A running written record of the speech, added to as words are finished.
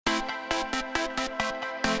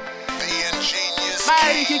My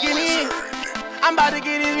ID kicking in. I'm about to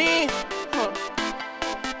get it in.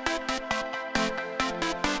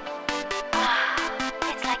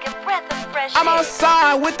 It's like a breath of fresh I'm air.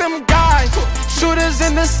 outside with them guys, shooters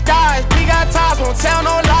in the skies. We got ties, won't tell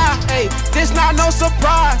no lie. Hey, this not no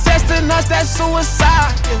surprise. Testing us, that's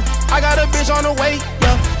suicide. Yeah. I got a bitch on the way.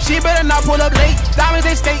 Yeah, she better not pull up late. Diamonds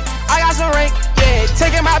they skate. I got some rank. Yeah,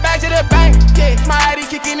 taking my bag to the bank. Yeah, my ID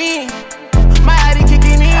kicking in. My ID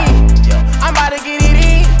kicking in. Yeah, I'm about to get it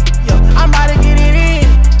in. Yeah, I'm about to get it in.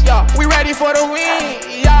 Yeah, we ready for the win.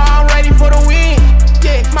 Yeah, I'm ready for the win.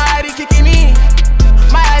 Yeah, my ID kicking in.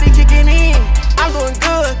 My ID kicking in. I'm doing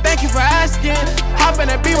good, thank you for asking. Hop in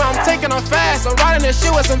the beat when I'm taking on fast. I'm riding this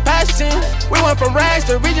shit with some passion. We went from rags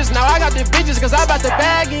to riches, now I got the bitches cause I bout the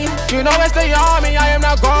bagging. You know it's the army, I am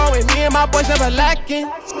not going. Me and my boys never lacking.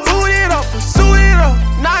 Boot it up, suit it up.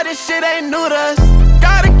 Nah, this shit ain't new to us.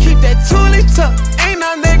 Gotta keep that toolie tuck. Ain't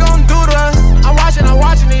nothing they gon' do to us. I'm watching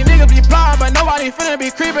these niggas be blind, but nobody finna be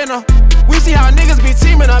creeping up. We see how niggas be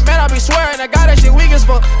teaming up, man, I be swearing I got that shit weak as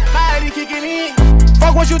fuck. My ID kicking in.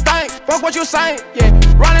 Fuck what you think, fuck what you saying, yeah.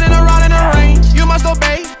 Running around in the rain, you must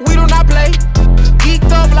obey, we do not play. Geeked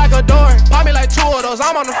up like a door, pop me like 2 of those,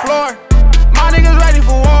 I'm on the floor. My niggas ready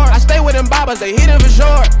for war, I stay with them bobbers, they hit it for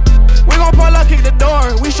sure. We gon' pull up, kick the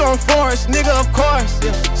door, we showin' force, nigga of course,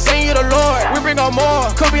 yeah. Sing you the Lord, we bring up more,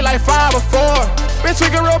 could be like 5 or 4. Been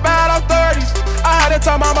tweaking real bad on 30s, I had to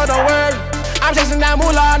tell mama don't worry. I'm chasing that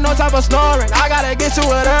moolah, no time for snoring, I gotta get to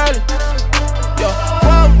it early. Yo,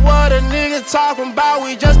 fuck what a nigga talking about,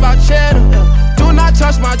 we just bout cheddar. Do not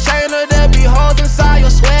touch my chain or there be holes inside your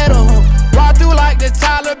sweater. Ride through like the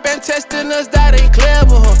Taliban testing us, that ain't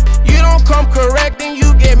clever. You don't come correct and you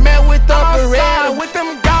get met with the beretta. With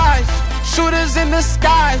them guys, shooters in the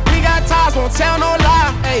skies. We got ties, won't tell no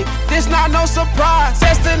lie. Hey, this not no surprise.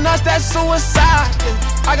 Testing us, that's suicide.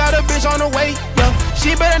 I got a bitch on the way, yeah.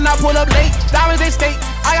 She better not pull up late. Diamonds they skate,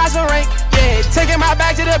 I got some rank. Yeah, taking my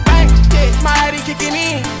bag to the bank. Yeah, my ID kicking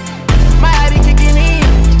in. My ID kicking in.